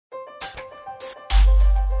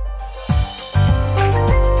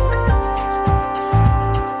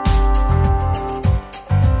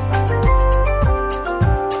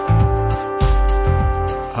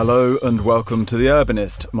Hello and welcome to The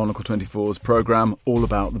Urbanist, Monocle 24's programme all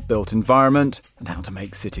about the built environment and how to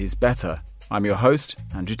make cities better. I'm your host,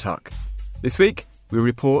 Andrew Tuck. This week, we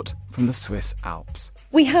report from the Swiss Alps.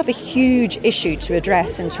 We have a huge issue to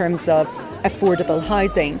address in terms of affordable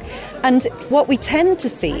housing. And what we tend to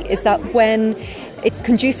see is that when it's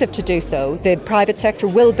conducive to do so, the private sector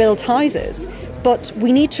will build houses. But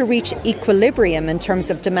we need to reach equilibrium in terms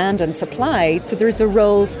of demand and supply, so there's a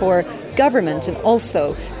role for government and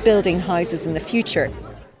also building houses in the future.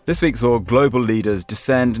 This week saw global leaders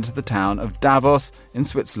descend into the town of Davos in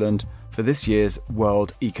Switzerland for this year's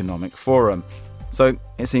World Economic Forum. So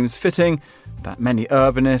it seems fitting that many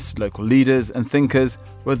urbanists, local leaders and thinkers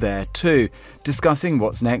were there too, discussing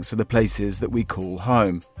what's next for the places that we call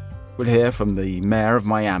home. We'll hear from the mayor of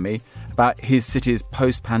Miami about his city's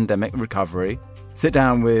post-pandemic recovery, sit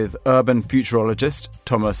down with urban futurologist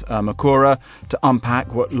Thomas Ermacora to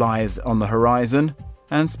unpack what lies on the horizon,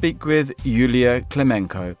 and speak with Yulia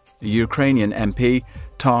Klemenko, a Ukrainian MP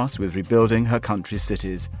tasked with rebuilding her country's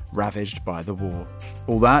cities ravaged by the war.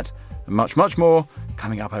 All that and much, much more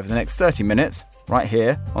coming up over the next 30 minutes right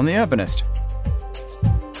here on The Urbanist.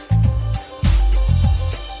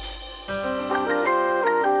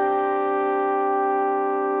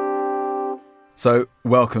 So,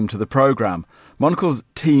 welcome to the programme. Monocle's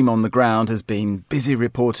team on the ground has been busy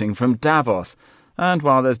reporting from Davos. And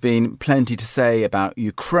while there's been plenty to say about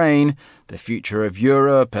Ukraine, the future of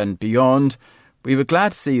Europe and beyond, we were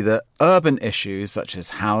glad to see that urban issues such as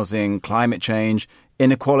housing, climate change,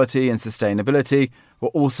 inequality and sustainability were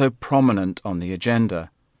also prominent on the agenda.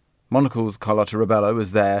 Monocle's Carlotta Rebello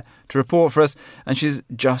was there to report for us, and she's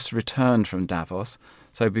just returned from Davos.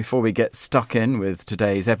 So before we get stuck in with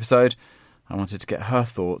today's episode, I wanted to get her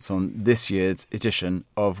thoughts on this year's edition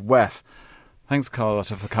of WEF. Thanks,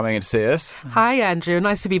 Carlotta, for coming in to see us. Hi, Andrew.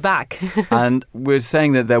 Nice to be back. And we're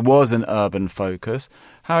saying that there was an urban focus.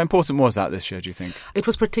 How important was that this year, do you think? It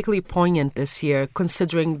was particularly poignant this year,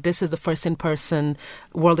 considering this is the first in-person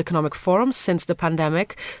World Economic Forum since the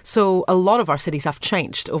pandemic. So a lot of our cities have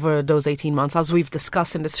changed over those 18 months, as we've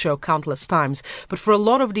discussed in this show countless times. But for a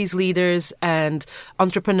lot of these leaders and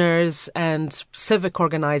entrepreneurs and civic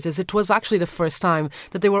organizers, it was actually the first time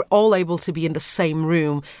that they were all able to be in the same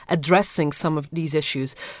room addressing some of these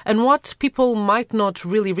issues. And what people might not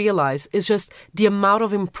really realize is just the amount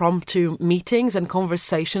of impromptu meetings and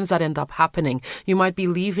conversations that end up happening. You might be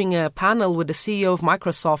leaving a panel with the CEO of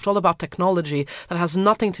Microsoft all about technology that has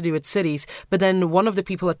nothing to do with cities, but then one of the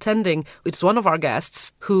people attending, it's one of our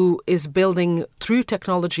guests who is building through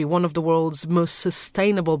technology one of the world's most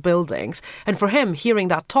sustainable buildings. And for him, hearing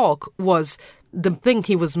that talk was the thing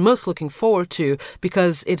he was most looking forward to,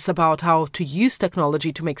 because it's about how to use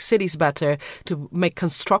technology to make cities better, to make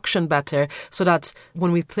construction better, so that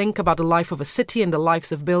when we think about the life of a city and the lives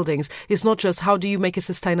of buildings, it's not just how do you make it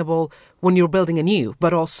sustainable when you're building anew,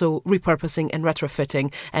 but also repurposing and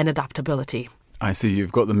retrofitting and adaptability. I see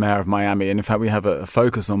you've got the mayor of Miami, and in fact we have a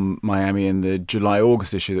focus on Miami in the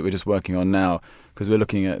July-August issue that we're just working on now, because we're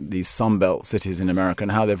looking at these Sunbelt cities in America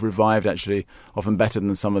and how they've revived actually often better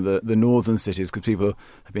than some of the northern cities, because people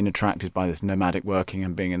have been attracted by this nomadic working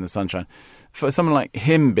and being in the sunshine. For someone like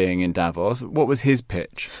him being in Davos, what was his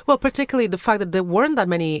pitch? Well, particularly the fact that there weren't that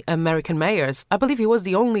many American mayors. I believe he was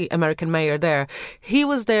the only American mayor there. He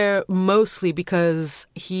was there mostly because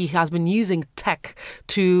he has been using tech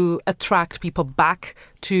to attract people back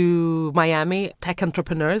to Miami, tech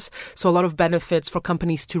entrepreneurs. So a lot of benefits for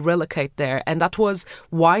companies to relocate there. And that was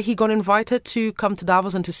why he got invited to come to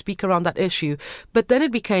Davos and to speak around that issue. But then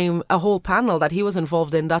it became a whole panel that he was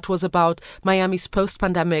involved in that was about Miami's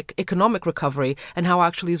post-pandemic economic recovery and how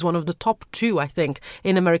actually is one of the top two, I think,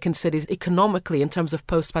 in American cities economically in terms of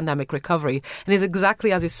post-pandemic recovery. And it's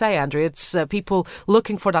exactly as you say, Andrew, it's people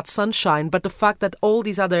looking for that sunshine, but the fact that all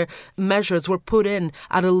these other measures were put in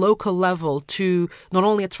at a local level to not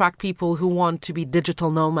only attract people who want to be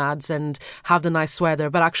digital nomads and have the nice weather,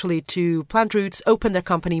 but actually to plant roots, open their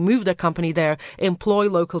company, move their company there, employ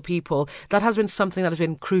local people. That has been something that has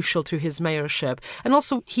been crucial to his mayorship. And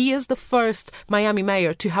also, he is the first Miami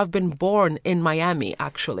mayor to have been born in Miami,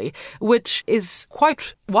 actually, which is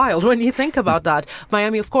quite wild when you think about that.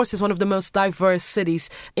 Miami, of course, is one of the most diverse cities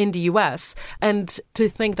in the US. And to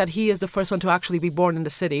think that he is the first one to actually be born in the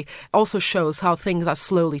city also shows how things are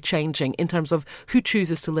slowly changing in terms of who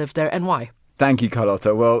chooses to live there and why. Thank you,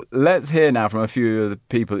 Carlotta. Well, let's hear now from a few of the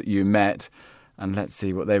people that you met, and let's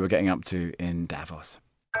see what they were getting up to in Davos.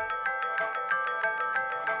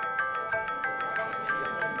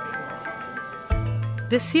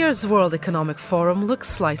 This year's World Economic Forum looks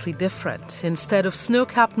slightly different. Instead of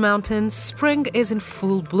snow-capped mountains, spring is in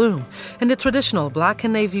full bloom, and the traditional black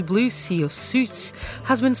and navy blue sea of suits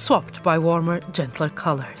has been swapped by warmer, gentler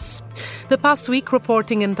colours. The past week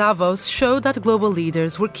reporting in Davos showed that global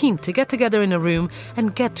leaders were keen to get together in a room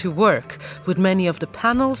and get to work, with many of the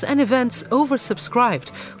panels and events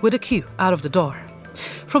oversubscribed, with a queue out of the door.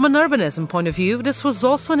 From an urbanism point of view, this was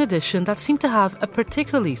also an edition that seemed to have a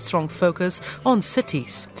particularly strong focus on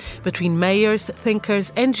cities. Between mayors,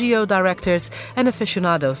 thinkers, NGO directors and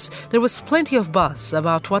aficionados, there was plenty of buzz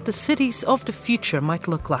about what the cities of the future might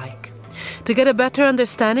look like. To get a better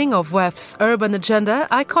understanding of WEF's urban agenda,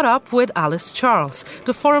 I caught up with Alice Charles,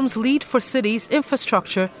 the forum's lead for cities,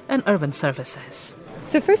 infrastructure and urban services.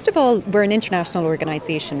 So first of all, we're an international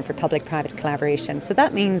organisation for public-private collaboration. So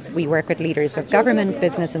that means we work with leaders of government,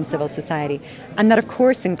 business and civil society. And that, of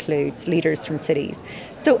course, includes leaders from cities.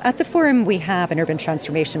 So at the forum, we have an urban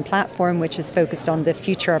transformation platform which is focused on the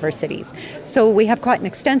future of our cities. So we have quite an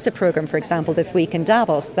extensive programme, for example, this week in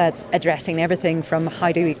Davos that's addressing everything from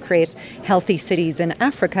how do we create healthy cities in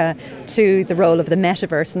Africa to the role of the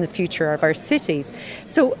metaverse in the future of our cities.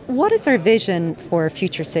 So what is our vision for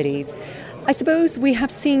future cities? I suppose we have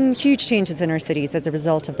seen huge changes in our cities as a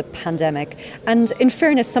result of the pandemic. And in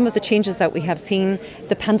fairness, some of the changes that we have seen,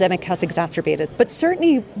 the pandemic has exacerbated. But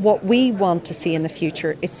certainly what we want to see in the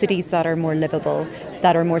future is cities that are more livable,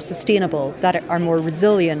 that are more sustainable, that are more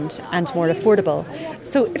resilient and more affordable.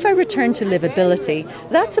 So if I return to livability,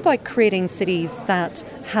 that's about creating cities that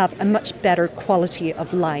have a much better quality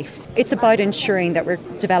of life. It's about ensuring that we're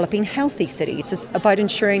developing healthy cities. It's about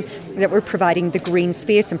ensuring that we're providing the green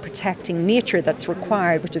space and protecting nature that's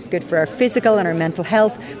required, which is good for our physical and our mental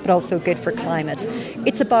health, but also good for climate.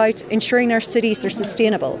 It's about ensuring our cities are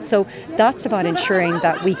sustainable. So that's about ensuring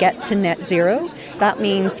that we get to net zero. That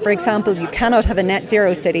means, for example, you cannot have a net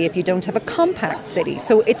zero city if you don't have a compact city.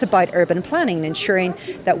 So it's about urban planning, ensuring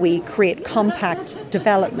that we create compact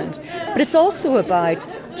development. But it's also about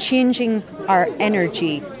changing our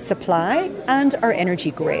energy supply and our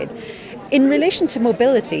energy grid. In relation to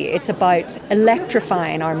mobility, it's about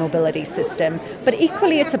electrifying our mobility system, but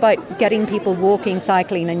equally it's about getting people walking,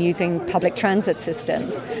 cycling and using public transit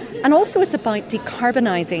systems. And also it's about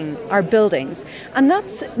decarbonising our buildings. And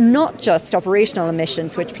that's not just operational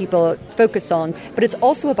emissions, which people focus on, but it's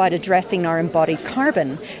also about addressing our embodied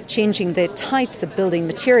carbon, changing the types of building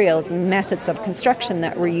materials and methods of construction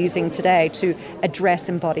that we're using today to address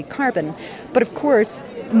embodied carbon. But of course,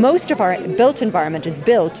 most of our built environment is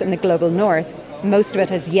built in the global north. Most of it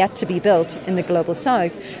has yet to be built in the global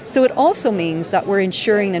south. So it also means that we're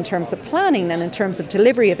ensuring in terms of planning and in terms of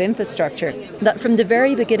delivery of infrastructure that from the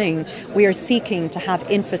very beginning we are seeking to have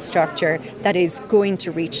infrastructure that is going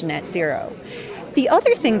to reach net zero. The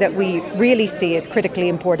other thing that we really see as critically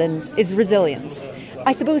important is resilience.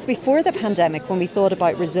 I suppose before the pandemic, when we thought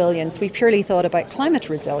about resilience, we purely thought about climate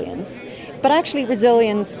resilience. But actually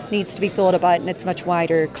resilience needs to be thought about in its much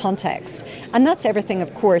wider context. And that's everything,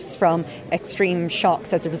 of course, from extreme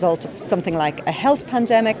shocks as a result of something like a health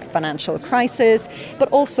pandemic, financial crisis, but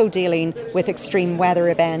also dealing with extreme weather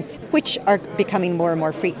events, which are becoming more and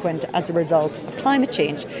more frequent as a result of climate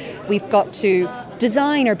change. We've got to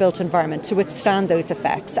design our built environment to withstand those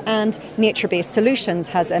effects, and nature-based solutions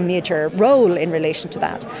has a major role in relation to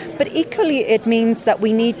that. But equally it means that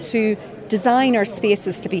we need to design our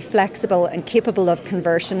spaces to be flexible and capable of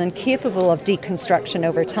conversion and capable of deconstruction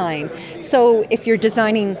over time. So if you're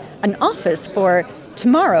designing an office for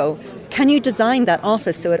tomorrow, can you design that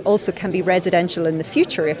office so it also can be residential in the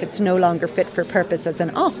future if it's no longer fit for purpose as an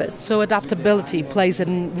office? So adaptability plays a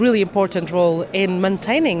really important role in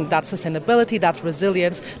maintaining that sustainability, that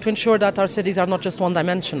resilience, to ensure that our cities are not just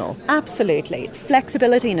one-dimensional. Absolutely.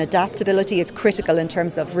 Flexibility and adaptability is critical in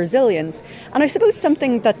terms of resilience. And I suppose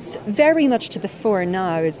something that's very much to the fore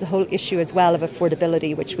now is the whole issue as well of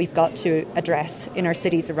affordability, which we've got to address in our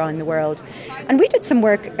cities around the world. And we did some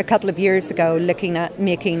work a couple of years ago looking at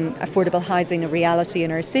making affordable housing a reality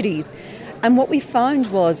in our cities. And what we found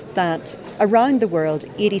was that around the world,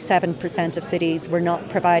 87% of cities were not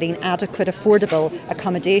providing adequate, affordable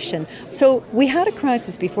accommodation. So we had a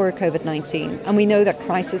crisis before COVID-19, and we know that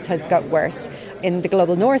crisis has got worse. In the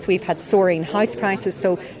global north, we've had soaring house prices,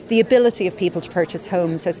 so the ability of people to purchase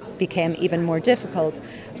homes has become even more difficult.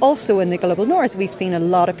 Also in the global north, we've seen a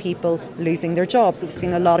lot of people losing their jobs. We've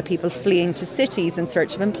seen a lot of people fleeing to cities in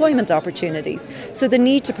search of employment opportunities. So the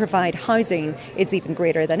need to provide housing is even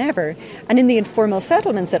greater than ever. And in the informal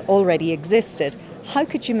settlements that already existed, how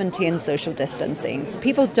could you maintain social distancing?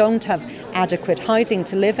 People don't have adequate housing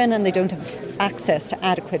to live in, and they don't have access to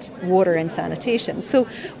adequate water and sanitation. So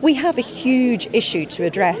we have a huge issue to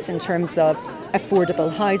address in terms of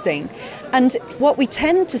affordable housing. And what we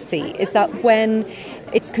tend to see is that when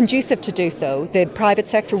it's conducive to do so, the private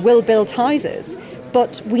sector will build houses.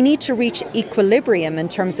 But we need to reach equilibrium in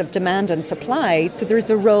terms of demand and supply, so there's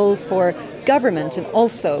a role for government in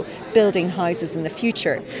also building houses in the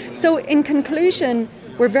future. So in conclusion,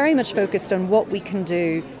 we're very much focused on what we can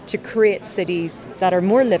do to create cities that are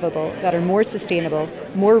more livable, that are more sustainable,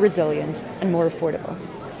 more resilient, and more affordable.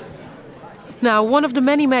 Now, one of the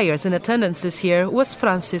many mayors in attendance this year was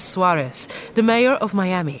Francis Suarez, the mayor of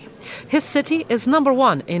Miami. His city is number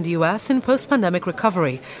one in the US in post-pandemic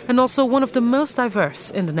recovery and also one of the most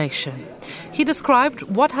diverse in the nation. He described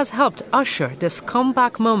what has helped usher this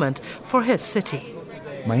comeback moment for his city.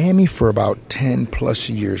 Miami, for about 10 plus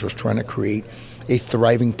years, was trying to create a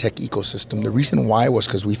thriving tech ecosystem. The reason why was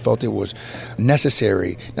because we felt it was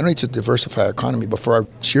necessary, not only to diversify our economy, but for our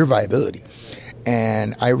sheer viability.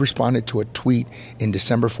 And I responded to a tweet in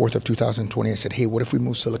December 4th of 2020. I said, hey, what if we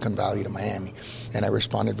move Silicon Valley to Miami? And I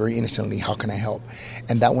responded very innocently, how can I help?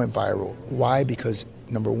 And that went viral. Why? Because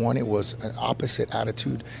number one, it was an opposite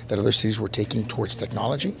attitude that other cities were taking towards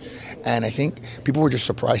technology. And I think people were just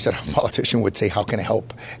surprised that a politician would say, how can I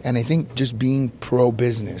help? And I think just being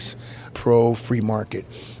pro-business, pro-free market,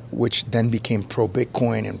 which then became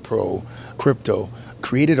pro-Bitcoin and pro-crypto,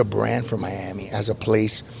 created a brand for Miami as a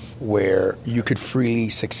place where you could freely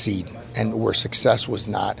succeed and where success was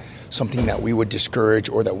not something that we would discourage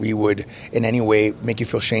or that we would in any way make you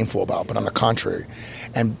feel shameful about, but on the contrary.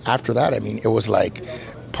 And after that, I mean, it was like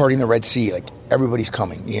parting the Red Sea, like everybody's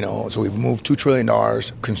coming, you know. So we've moved $2 trillion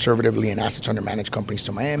conservatively in assets under managed companies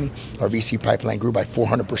to Miami. Our VC pipeline grew by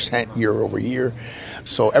 400% year over year.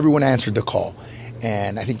 So everyone answered the call.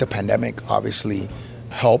 And I think the pandemic obviously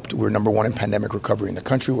helped. We're number one in pandemic recovery in the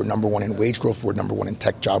country. We're number one in wage growth. We're number one in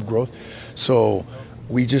tech job growth. So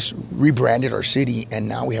we just rebranded our city, and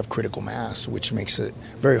now we have critical mass, which makes it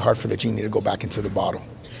very hard for the genie to go back into the bottle.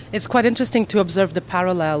 It's quite interesting to observe the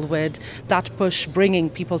parallel with that push bringing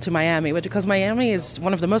people to Miami, because Miami is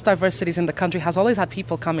one of the most diverse cities in the country, has always had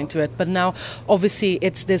people coming to it. But now, obviously,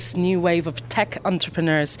 it's this new wave of tech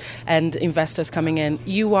entrepreneurs and investors coming in.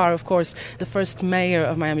 You are, of course, the first mayor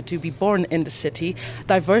of Miami to be born in the city.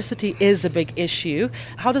 Diversity is a big issue.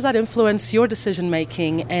 How does that influence your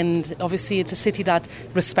decision-making? And obviously, it's a city that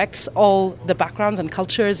respects all the backgrounds and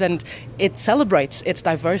cultures, and it celebrates its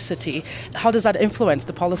diversity. How does that influence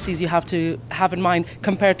the policies you have to have in mind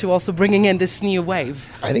compared to also bringing in this new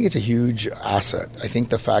wave? I think it's a huge asset. I think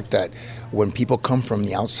the fact that when people come from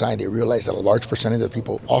the outside, they realize that a large percentage of the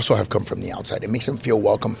people also have come from the outside. It makes them feel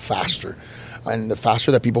welcome faster. And the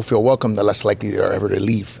faster that people feel welcome, the less likely they are ever to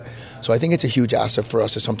leave. So I think it's a huge asset for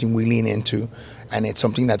us. It's something we lean into, and it's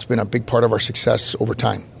something that's been a big part of our success over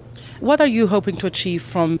time. What are you hoping to achieve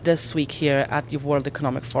from this week here at the World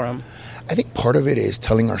Economic Forum? I think part of it is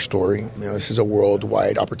telling our story. You know, this is a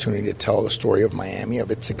worldwide opportunity to tell the story of Miami, of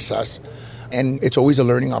its success. And it's always a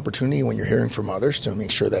learning opportunity when you're hearing from others to make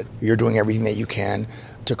sure that you're doing everything that you can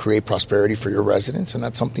to create prosperity for your residents. And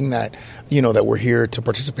that's something that, you know, that we're here to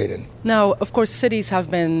participate in. Now, of course, cities have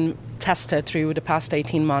been tested through the past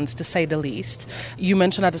 18 months, to say the least. You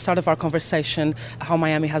mentioned at the start of our conversation how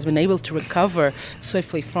Miami has been able to recover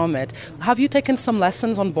swiftly from it. Have you taken some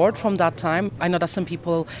lessons on board from that time? I know that some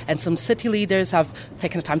people and some city leaders have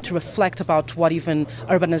taken the time to reflect about what even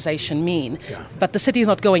urbanization mean. Yeah. But the city is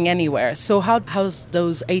not going anywhere. So how's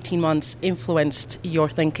those 18 months influenced your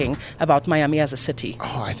thinking about Miami as a city?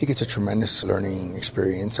 Oh, I think it's a tremendous learning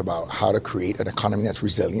experience about how to create an economy that's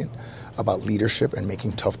resilient, about leadership and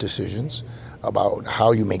making tough decisions, about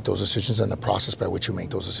how you make those decisions and the process by which you make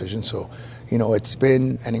those decisions. So, you know, it's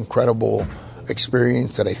been an incredible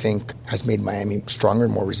experience that I think has made Miami stronger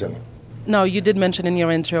and more resilient. Now, you did mention in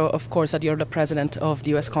your intro, of course, that you're the president of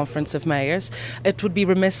the U.S. Conference of Mayors. It would be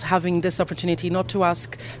remiss having this opportunity not to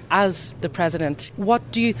ask, as the president,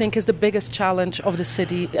 what do you think is the biggest challenge of the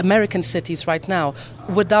city, American cities right now?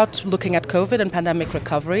 Without looking at COVID and pandemic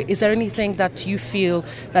recovery, is there anything that you feel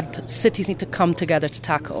that cities need to come together to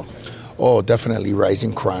tackle? Oh, definitely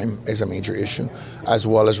rising crime is a major issue, as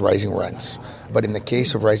well as rising rents. But in the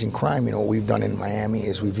case of rising crime, you know, what we've done in Miami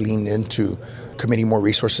is we've leaned into committing more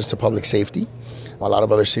resources to public safety. A lot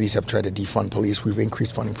of other cities have tried to defund police. We've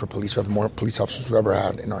increased funding for police. We have more police officers we've ever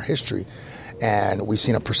had in our history. And we've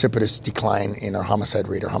seen a precipitous decline in our homicide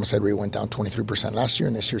rate. Our homicide rate went down 23% last year,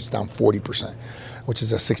 and this year it's down 40%, which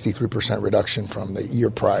is a 63% reduction from the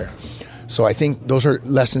year prior. So I think those are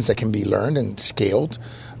lessons that can be learned and scaled.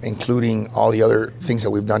 including all the other things that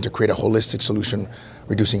we've done to create a holistic solution,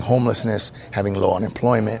 reducing homelessness, having low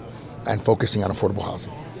unemployment, and focusing on affordable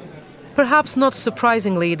housing. Perhaps not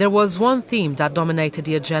surprisingly, there was one theme that dominated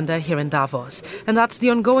the agenda here in Davos, and that's the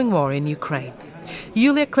ongoing war in Ukraine.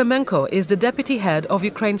 Yulia Klemenko is the deputy head of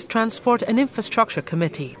Ukraine's Transport and Infrastructure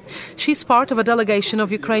Committee. She's part of a delegation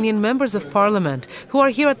of Ukrainian members of parliament who are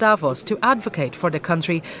here at Davos to advocate for the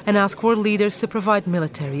country and ask world leaders to provide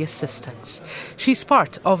military assistance. She's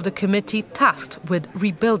part of the committee tasked with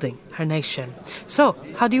rebuilding her nation. So,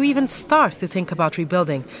 how do you even start to think about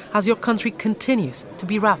rebuilding as your country continues to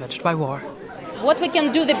be ravaged by war? What we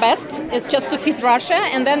can do the best is just to defeat Russia,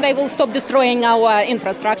 and then they will stop destroying our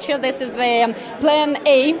infrastructure. This is the plan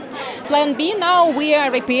A. Plan B, now we are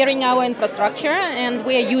repairing our infrastructure and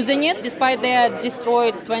we are using it. Despite they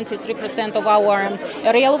destroyed 23% of our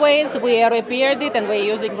railways, we repaired it and we're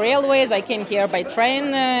using railways. I came here by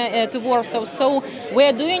train to Warsaw. So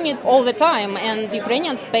we're doing it all the time, and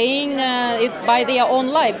Ukrainians paying it by their own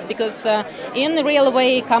lives, because in the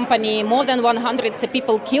railway company more than 100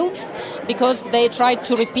 people killed because they tried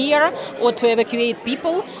to repair or to evacuate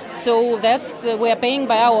people. So that's we're paying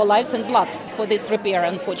by our lives and blood for this repair,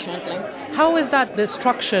 unfortunately. How is that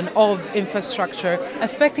destruction of infrastructure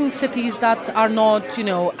affecting cities that are not,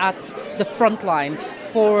 at the front line?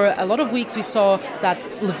 For a lot of weeks we saw that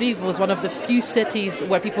Lviv was one of the few cities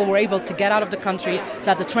where people were able to get out of the country,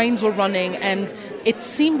 that the trains were running, and it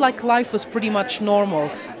seemed like life was pretty much normal.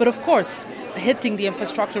 But of course, hitting the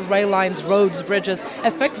infrastructure, rail lines, roads, bridges,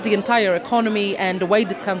 affects the entire economy and the way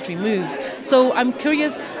the country moves. So I'm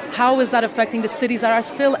curious, how is that affecting the cities that are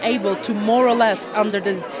still able to more or less, under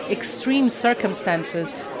these extreme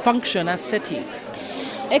circumstances, function as cities?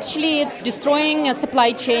 Actually, it's destroying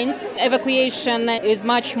supply chains. Evacuation is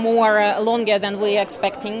much more longer than we are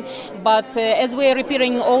expecting. But as we are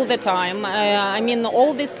repairing all the time,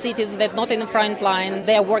 all these cities that are not in the front line,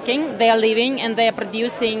 they are working, they are living, and they are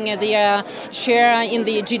producing their share in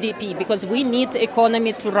the GDP, because we need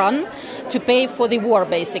economy to run, to pay for the war,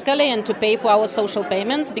 basically, and to pay for our social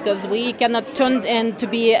payments, because we cannot turn into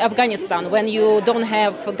be Afghanistan when you don't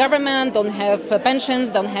have government, don't have pensions,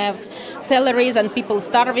 don't have salaries, and people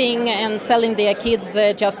starving and selling their kids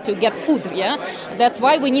just to get food. That's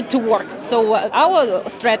why we need to work. So our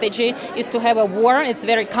strategy is to have a war. It's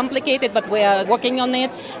very complicated, but we are working on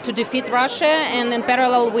it to defeat Russia, and in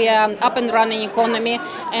parallel we are up and running economy,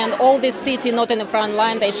 and all this city not in the front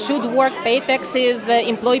line, they should work, pay taxes,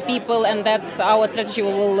 employ people, and that's our strategy.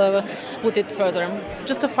 We will put it further.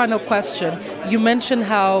 Just a final question. You mentioned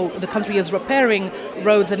how the country is repairing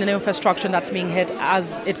roads and infrastructure that's being hit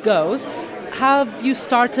as it goes. Have you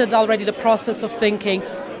started already the process of thinking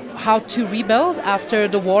how to rebuild after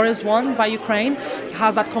the war is won by Ukraine?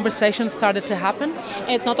 Has that conversation started to happen?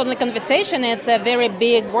 It's not only conversation, it's a very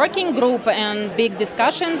big working group and big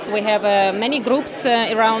discussions. We have many groups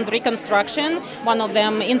around reconstruction, one of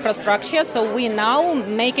them infrastructure. So we're now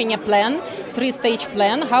making a plan, 3-stage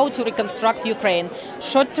plan, how to reconstruct Ukraine.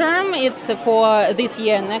 Short term, it's for this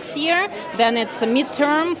year and next year. Then it's a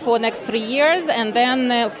mid-term for next 3 years, and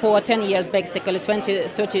then for 10 years, basically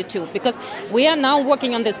 2032. Because we are now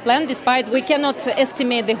working on this plan, despite we cannot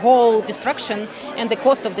estimate the whole destruction and the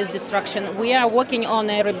cost of this destruction. We are working on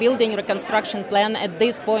a rebuilding, reconstruction plan at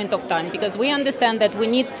this point of time, because we understand that we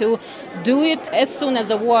need to do it as soon as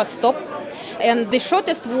the war stops. And the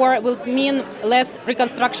shortest war will mean less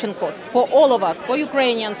reconstruction costs for all of us, for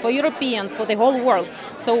Ukrainians, for Europeans, for the whole world.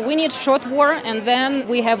 So we need short war, and then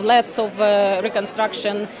we have less of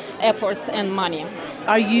reconstruction efforts and money.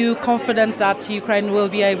 Are you confident that Ukraine will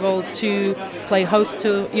be able to play host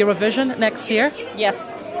to Eurovision next year?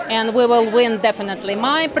 Yes, and we will win definitely.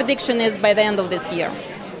 My prediction is by the end of this year.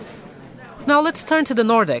 Now let's turn to the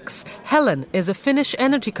Nordics. Helen is a Finnish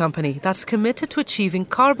energy company that's committed to achieving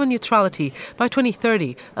carbon neutrality by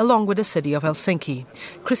 2030, along with the city of Helsinki.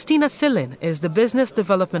 Christina Sillin is the business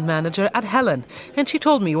development manager at Helen, and she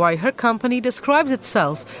told me why her company describes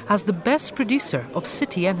itself as the best producer of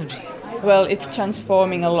city energy. Well, it's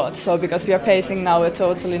transforming a lot, so because we are facing now a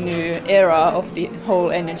totally new era of the whole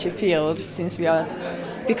energy field, since we are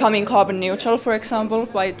becoming carbon neutral, for example,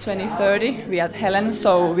 by 2030. We at Helen,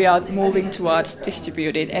 so we are moving towards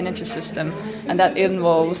distributed energy system, and that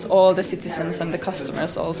involves all the citizens and the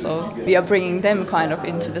customers also. We are bringing them kind of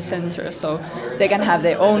into the center, so they can have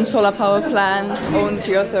their own solar power plants, own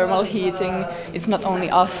geothermal heating. It's not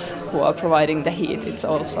only us who are providing the heat, it's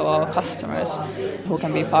also our customers who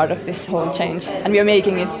can be part of this whole change. And we are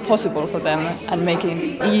making it possible for them and making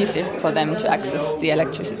it easy for them to access the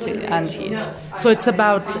electricity and heat. So it's about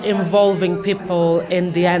about involving people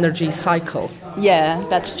in the energy cycle. Yeah,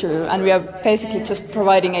 that's true. And we are basically just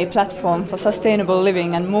providing a platform for sustainable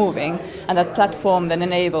living and moving. And that platform then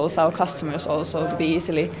enables our customers also to be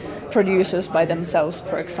easily producers by themselves,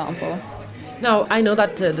 for example. Now, I know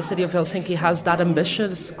that the city of Helsinki has that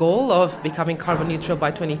ambitious goal of becoming carbon neutral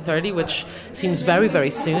by 2030, which seems very,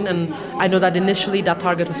 very soon. And I know that initially that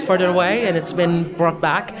target was further away and it's been brought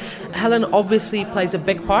back. Helen obviously plays a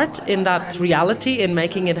big part in that reality, in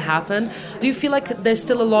making it happen. Do you feel like there's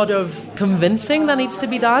still a lot of convincing that needs to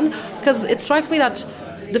be done? Because it strikes me that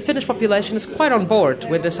the Finnish population is quite on board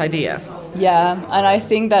with this idea. Yeah, and I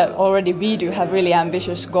think that already we do have really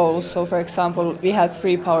ambitious goals. So, for example, we have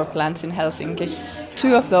 3 power plants in Helsinki.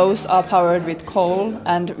 2 of those are powered with coal,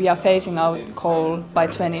 and we are phasing out coal by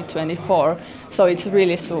 2024. So it's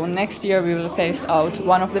really soon. Next year we will phase out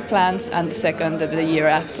one of the plants and the second the year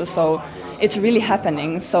after. So it's really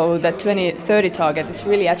happening. So the 2030 target is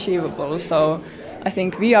really achievable. So I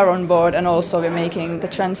think we are on board, and also we're making the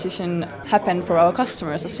transition happen for our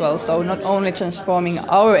customers as well. So not only transforming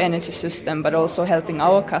our energy system, but also helping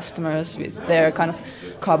our customers with their kind of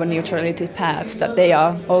carbon neutrality paths, that they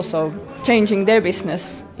are also changing their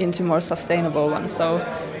business into more sustainable ones. So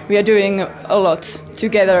we are doing a lot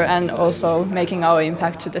together and also making our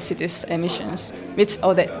impact to the city's emissions.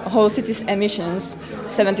 The whole city's emissions,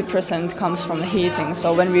 70% comes from the heating.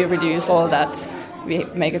 So when we reduce all that, we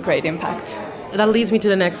make a great impact. That leads me to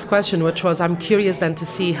the next question, which was, I'm curious then to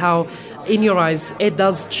see how, in your eyes, it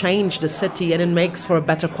does change the city and it makes for a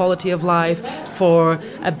better quality of life, for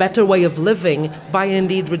a better way of living by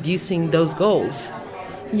indeed reducing those goals.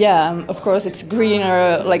 Yeah, of course it's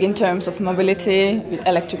greener, like in terms of mobility, with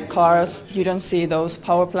electric cars. You don't see those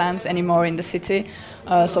power plants anymore in the city.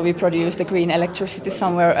 So we produce the green electricity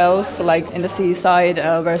somewhere else, like in the seaside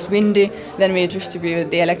where it's windy. Then we distribute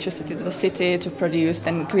the electricity to the city to produce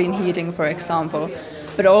then green heating, for example.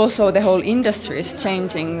 But also the whole industry is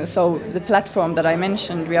changing. So the platform that I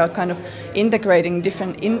mentioned, we are kind of integrating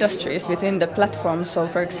different industries within the platform. So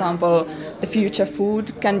for example, the future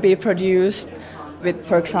food can be produced with,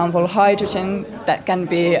 for example, hydrogen that can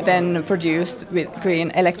be then produced with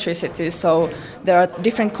green electricity. So there are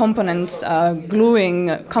different components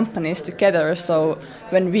gluing companies together. So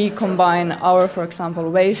when we combine our, for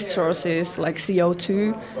example, waste sources like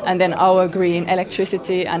CO2 and then our green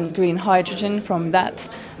electricity and green hydrogen from that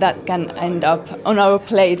can end up on our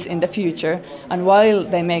plates in the future. And while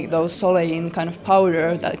they make those Solein kind of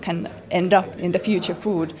powder that can end up in the future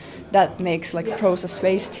food, that makes like process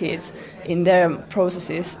waste heat in their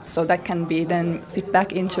processes, so that can be then fit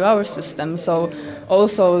back into our system. So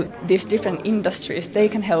also these different industries, they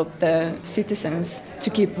can help the citizens to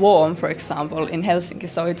keep warm, for example, in Helsinki.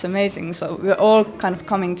 So it's amazing. So we're all kind of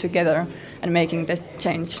coming together and making this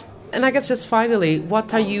change. And I guess just finally,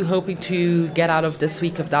 what are you hoping to get out of this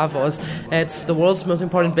week of Davos? It's the world's most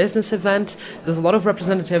important business event. There's a lot of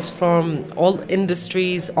representatives from all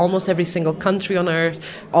industries, almost every single country on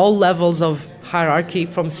earth, all levels of hierarchy,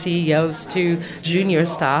 from CEOs to junior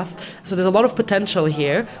staff. So there's a lot of potential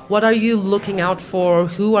here. What are you looking out for?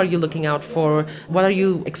 Who are you looking out for? What are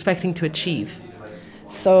you expecting to achieve?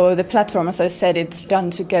 So the platform, as I said, it's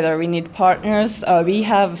done together. We need partners. We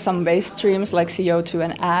have some waste streams like CO2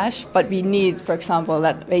 and ash, but we need, for example,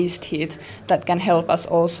 that waste heat that can help us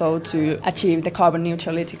also to achieve the carbon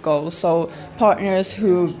neutrality goal. So partners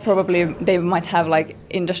who probably, they might have like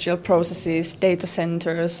industrial processes, data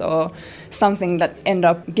centers, or something that end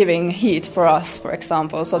up giving heat for us, for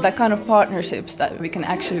example. So that kind of partnerships that we can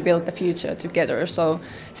actually build the future together. So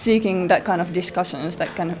seeking that kind of discussions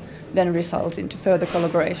that can then result into further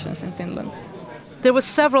collaborations in Finland. There were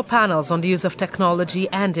several panels on the use of technology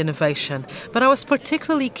and innovation, but I was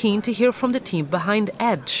particularly keen to hear from the team behind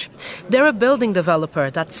Edge. They're a building developer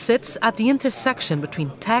that sits at the intersection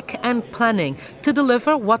between tech and planning to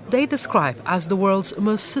deliver what they describe as the world's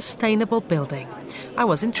most sustainable building. I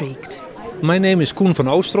was intrigued. My name is Koen van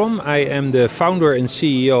Oostrom. I am the founder and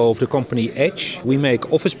CEO of the company Edge. We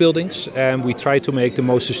make office buildings and we try to make the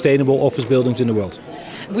most sustainable office buildings in the world.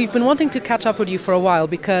 We've been wanting to catch up with you for a while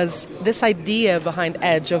because this idea behind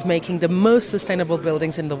Edge of making the most sustainable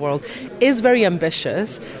buildings in the world is very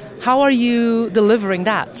ambitious. How are you delivering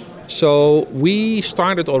that? So we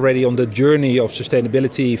started already on the journey of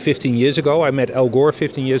sustainability 15 years ago. I met Al Gore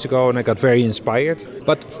 15 years ago and I got very inspired.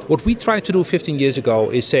 But what we tried to do 15 years ago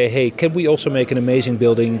is say, hey, can we also make an amazing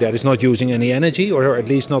building that is not using any energy or at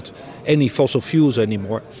least not any fossil fuels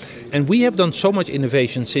anymore? And we have done so much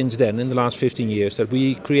innovation since then in the last 15 years that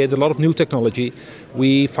we created a lot of new technology.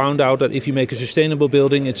 We found out that if you make a sustainable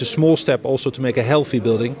building, it's a small step also to make a healthy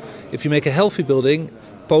building. If you make a healthy building,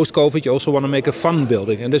 post-COVID, you also want to make a fun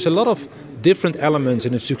building. And there's a lot of different elements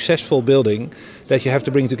in a successful building that you have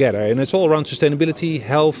to bring together. And it's all around sustainability,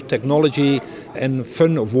 health, technology, and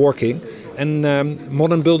fun of working. And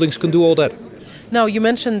modern buildings can do all that. Now, you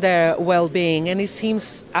mentioned their well-being, and it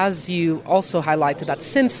seems, as you also highlighted, that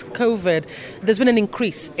since COVID, there's been an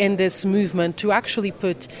increase in this movement to actually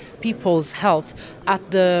put people's health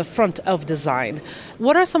at the front of design.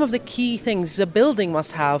 What are some of the key things a building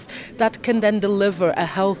must have that can then deliver a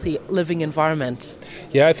healthy living environment?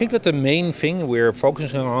 Yeah, I think that the main thing we're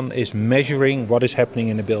focusing on is measuring what is happening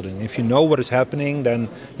in the building. If you know what is happening, then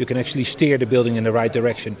you can actually steer the building in the right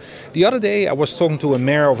direction. The other day, I was talking to a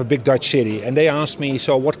mayor of a big Dutch city, and they asked me,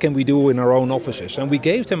 so what can we do in our own offices? And we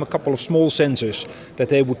gave them a couple of small sensors that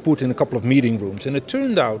they would put in a couple of meeting rooms. And it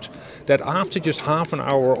turned out that after just half an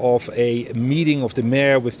hour of a meeting of the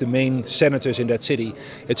mayor with the main senators in that city,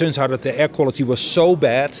 it turns out that the air quality was so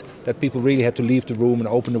bad that people really had to leave the room and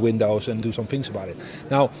open the windows and do some things about it.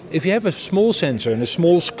 Now, if you have a small sensor and a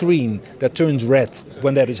small screen that turns red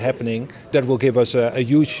when that is happening, that will give us a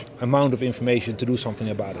huge amount of information to do something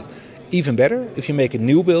about it. Even better, if you make a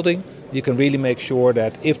new building, you can really make sure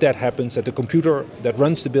that if that happens, that the computer that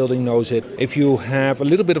runs the building knows it. If you have a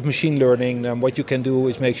little bit of machine learning, then what you can do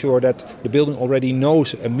is make sure that the building already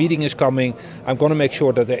knows a meeting is coming. I'm going to make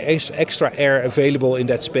sure that there is extra air available in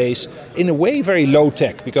that space. In a way, very low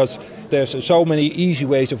tech, because there's so many easy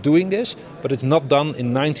ways of doing this, but it's not done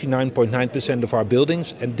in 99.9% of our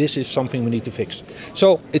buildings, and this is something we need to fix.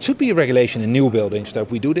 So it should be a regulation in new buildings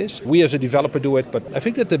that we do this. We as a developer do it, but I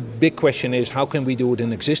think that the big question is how can we do it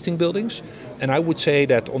in existing buildings? And I would say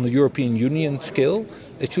that on the European Union scale,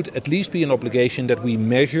 it should at least be an obligation that we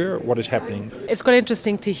measure what is happening. It's quite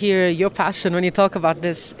interesting to hear your passion when you talk about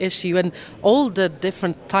this issue and all the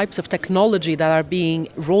different types of technology that are being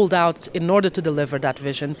rolled out in order to deliver that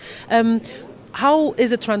vision. How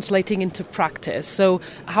is it translating into practice? So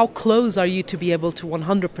how close are you to be able to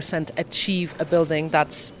 100% achieve a building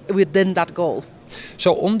that's within that goal?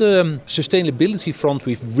 So on the sustainability front,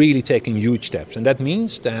 we've really taken huge steps. And that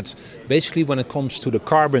means that basically when it comes to the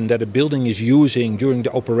carbon that a building is using during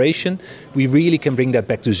the operation, we really can bring that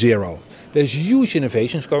back to zero. There's huge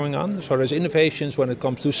innovations going on. So there's innovations when it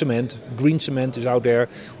comes to cement. Green cement is out there.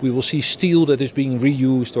 We will see steel that is being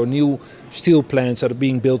reused or new steel plants that are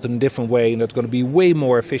being built in a different way, and that's going to be way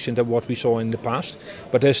more efficient than what we saw in the past.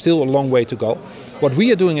 But there's still a long way to go. What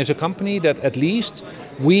we are doing as a company, that at least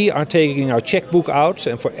we are taking our checkbook out,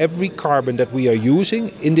 and for every carbon that we are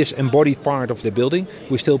using in this embodied part of the building,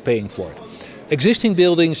 we're still paying for it. Existing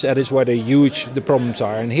buildings, that is where the problems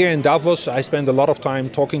are. And here in Davos, I spend a lot of time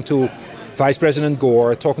talking to Vice President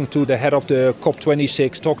Gore, talking to the head of the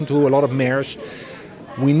COP26, talking to a lot of mayors.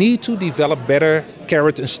 We need to develop better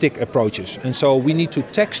carrot and stick approaches. And so we need to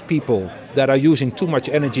tax people that are using too much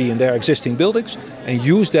energy in their existing buildings and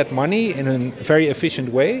use that money in a very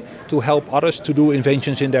efficient way to help others to do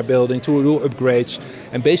inventions in their building, to do upgrades,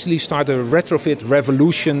 and basically start a retrofit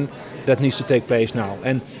revolution that needs to take place now.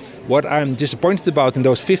 And what I'm disappointed about in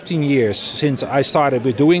those 15 years since I started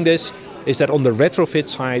with doing this is that on the retrofit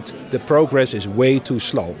side, the progress is way too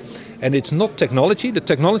slow. And it's not technology. The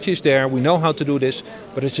technology is there. We know how to do this.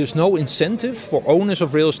 But it's just no incentive for owners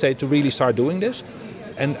of real estate to really start doing this.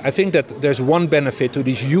 And I think that there's one benefit to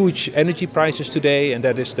these huge energy prices today, and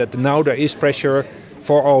that is that now there is pressure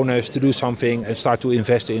for owners to do something and start to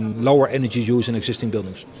invest in lower energy use in existing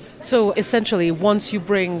buildings. So essentially, once you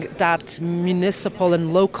bring that municipal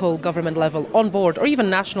and local government level on board, or even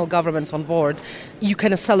national governments on board, you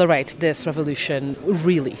can accelerate this revolution,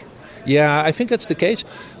 really. Yeah, I think that's the case.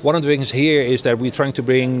 One of the things here is that we're trying to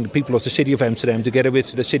bring the people of the city of Amsterdam together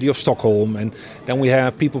with the city of Stockholm, and then we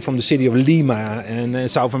have people from the city of Lima and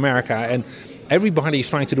South America, and everybody is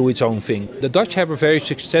trying to do its own thing. The Dutch have a very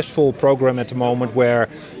successful program at the moment where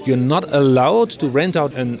you're not allowed to rent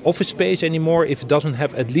out an office space anymore if it doesn't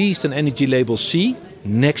have at least an energy label C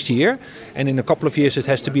next year, and in a couple of years it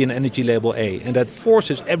has to be an energy label A, and that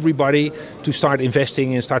forces everybody to start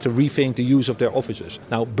investing and start to rethink the use of their offices.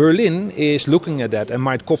 Now Berlin is looking at that and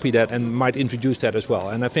might copy that and might introduce that as well,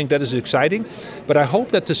 and I think that is exciting. But I hope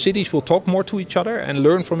that the cities will talk more to each other and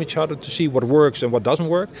learn from each other to see what works and what doesn't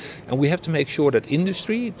work, and we have to make sure that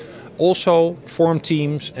industry also form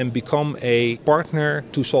teams and become a partner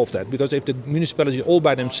to solve that. Because if the municipalities all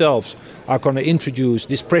by themselves are going to introduce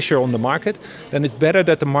this pressure on the market, then it's better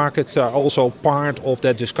that the markets are also part of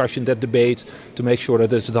that discussion, that debate, to make sure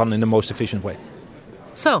that it's done in the most efficient way.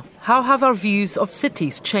 So, how have our views of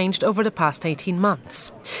cities changed over the past 18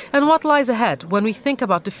 months? And what lies ahead when we think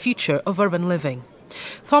about the future of urban living?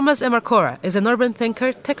 Thomas Emarkora is an urban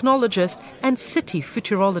thinker, technologist and city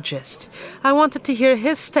futurologist. I wanted to hear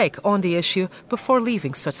his take on the issue before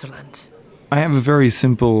leaving Switzerland. I have a very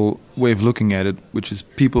simple way of looking at it, which is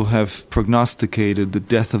people have prognosticated the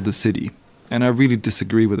death of the city. And I really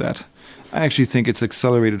disagree with that. I actually think it's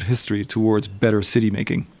accelerated history towards better city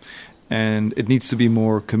making. And it needs to be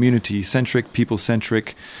more community-centric,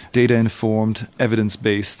 people-centric, data-informed,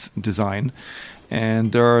 evidence-based design.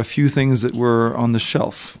 And there are a few things that were on the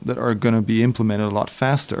shelf that are going to be implemented a lot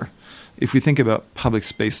faster. If we think about public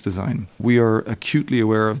space design, we are acutely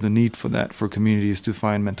aware of the need for that, for communities to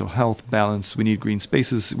find mental health balance. We need green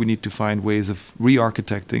spaces. We need to find ways of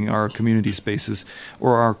re-architecting our community spaces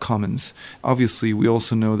or our commons. Obviously, we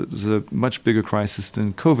also know that there's a much bigger crisis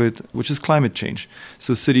than COVID, which is climate change.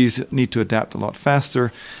 So cities need to adapt a lot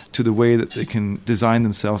faster to the way that they can design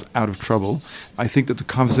themselves out of trouble. I think that the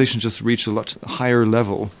conversation just reached a lot higher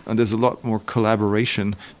level, and there's a lot more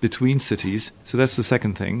collaboration between cities. So that's the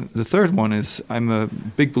second thing. The third one is I'm a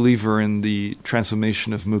big believer in the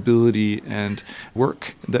transformation of mobility and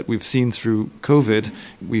work that we've seen through COVID.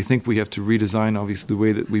 We think we have to redesign, obviously, the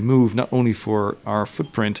way that we move, not only for our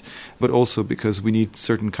footprint, but also because we need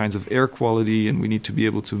certain kinds of air quality and we need to be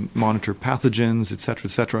able to monitor pathogens, etc.,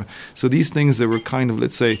 etc. So these things that were kind of,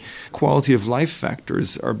 let's say, quality of life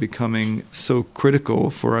factors are becoming so critical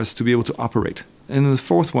for us to be able to operate. And then the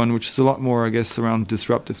fourth one, which is a lot more, I guess, around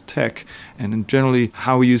disruptive tech and generally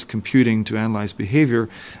how we use computing to analyze behavior.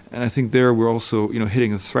 And I think there we're also,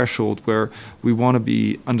 hitting a threshold where we want to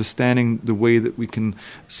be understanding the way that we can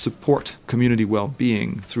support community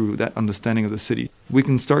well-being through that understanding of the city. We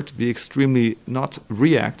can start to be extremely not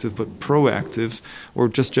reactive, but proactive, or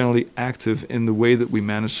just generally active in the way that we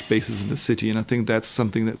manage spaces in the city. And I think that's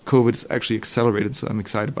something that COVID has actually accelerated, so I'm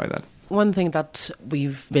excited by that. One thing that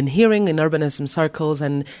we've been hearing in urbanism circles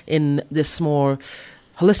and in this more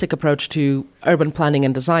holistic approach to urban planning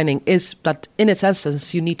and designing is that in its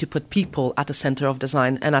essence you need to put people at the center of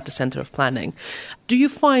design and at the center of planning. Do you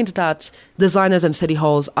find that designers and city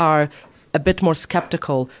halls are a bit more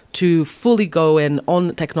skeptical to fully go in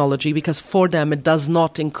on technology because for them it does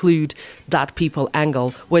not include that people angle,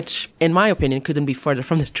 which in my opinion couldn't be further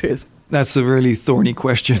from the truth? That's a really thorny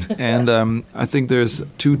question. And I think there's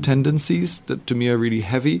two tendencies that to me are really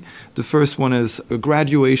heavy. The first one is a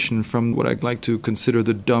graduation from what I'd like to consider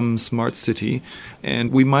the dumb smart city.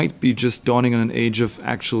 And we might be just dawning on an age of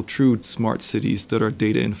actual true smart cities that are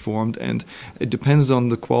data informed. And it depends on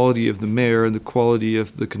the quality of the mayor and the quality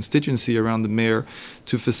of the constituency around the mayor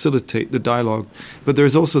to facilitate the dialogue. But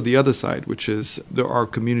there's also the other side, which is there are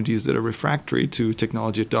communities that are refractory to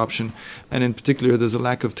technology adoption. And in particular, there's a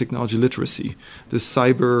lack of technology literacy. The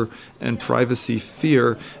cyber and privacy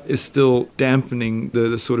fear is still dampening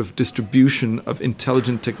the sort of distribution of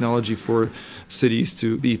intelligent technology for cities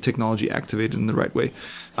to be technology activated in the right way.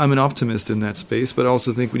 I'm an optimist in that space, but I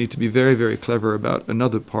also think we need to be very, very clever about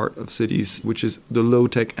another part of cities, which is the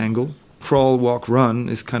low-tech angle. Crawl, walk, run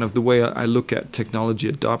is kind of the way I look at technology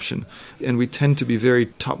adoption. And we tend to be very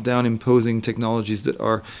top-down imposing technologies that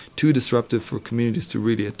are too disruptive for communities to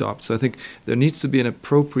really adopt. So I think there needs to be an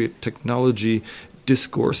appropriate technology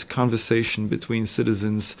discourse, conversation between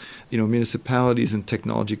citizens, municipalities and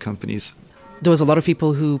technology companies. There was a lot of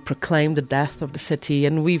people who proclaimed the death of the city,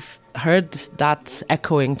 and we've heard that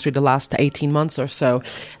echoing through the last 18 months or so.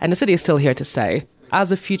 And the city is still here to stay. As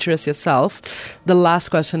a futurist yourself, the last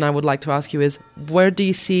question I would like to ask you is, where do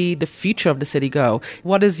you see the future of the city go?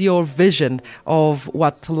 What is your vision of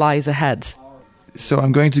what lies ahead? So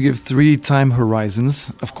I'm going to give 3 time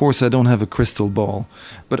horizons. Of course, I don't have a crystal ball,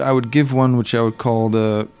 but I would give one which I would call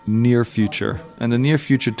the near future. And the near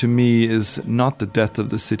future to me is not the death of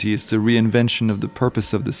the city, it's the reinvention of the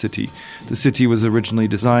purpose of the city. The city was originally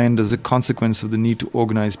designed as a consequence of the need to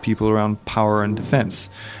organize people around power and defense.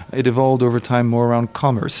 It evolved over time more around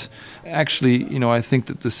commerce. Actually, I think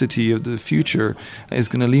that the city of the future is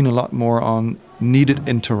going to lean a lot more on needed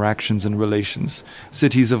interactions and relations.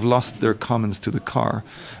 Cities have lost their commons to the car.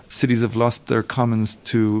 Cities have lost their commons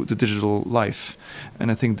to the digital life.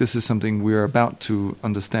 And I think this is something we're about to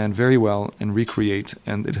understand very well and recreate,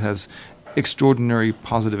 and it has extraordinary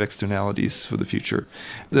positive externalities for the future.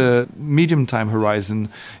 The medium time horizon,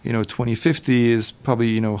 2050 is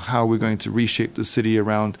probably, how we're going to reshape the city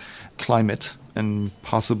around climate and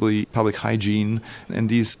possibly public hygiene and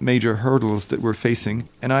these major hurdles that we're facing.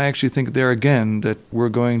 And I actually think there again that we're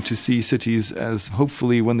going to see cities as,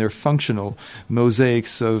 hopefully when they're functional,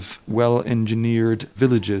 mosaics of well-engineered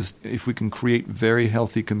villages. If we can create very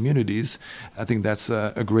healthy communities, I think that's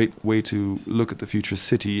a great way to look at the future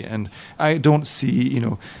city. And I don't see,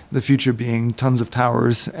 the future being tons of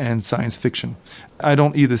towers and science fiction. I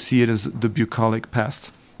don't either see it as the bucolic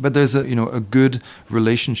past. But there's a good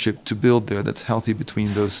relationship to build there that's healthy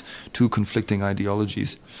between those two conflicting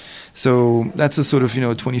ideologies. So that's a sort of,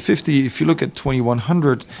 2050. If you look at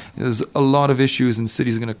 2100, there's a lot of issues and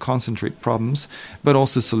cities are going to concentrate problems, but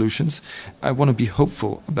also solutions. I want to be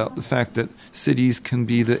hopeful about the fact that cities can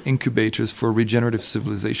be the incubators for regenerative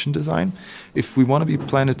civilization design. If we want to be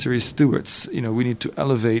planetary stewards, we need to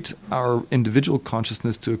elevate our individual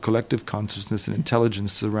consciousness to a collective consciousness and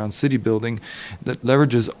intelligence around city building that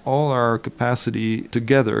leverages all our capacity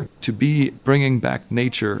together to be bringing back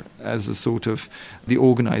nature as a sort of the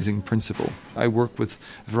organizing principle. I work with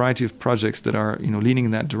a variety of projects that are, leaning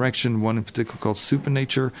in that direction. One in particular called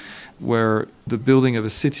Supernature, where the building of a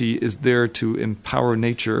city is there to empower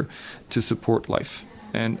nature to support life.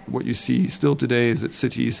 And what you see still today is that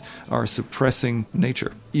cities are suppressing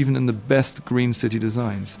nature, even in the best green city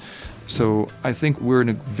designs. So I think we're in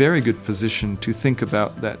a very good position to think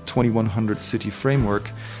about that 2100 city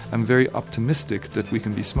framework. I'm very optimistic that we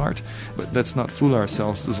can be smart, but let's not fool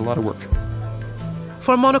ourselves. There's a lot of work.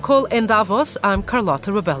 For Monocle in Davos, I'm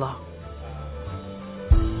Carlotta Rebello.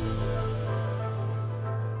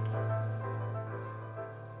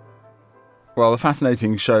 Well, a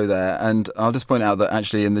fascinating show there, and I'll just point out that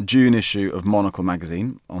actually in the June issue of Monocle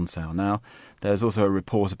magazine, on sale now, there's also a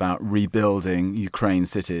report about rebuilding Ukraine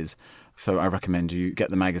cities. So I recommend you get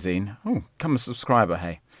the magazine. Oh, become a subscriber,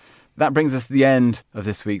 hey. That brings us to the end of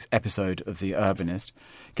this week's episode of The Urbanist.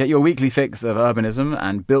 Get your weekly fix of urbanism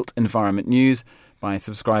and built environment news by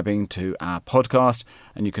subscribing to our podcast.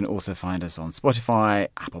 And you can also find us on Spotify,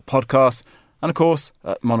 Apple Podcasts, and of course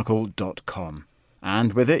at monocle.com.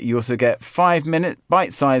 And with it, you also get 5-minute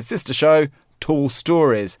bite-sized sister show, Tall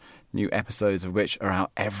Stories, new episodes of which are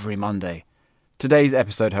out every Monday. Today's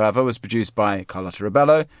episode, however, was produced by Carlotta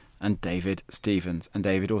Rebello and David Stevens, and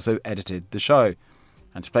David also edited the show.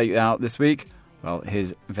 And to play you out this week, well,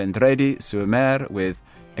 here's Vendredi sur Mer with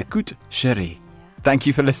Écoute Chérie. Thank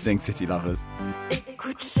you for listening, city lovers.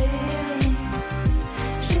 Écoute, chérie.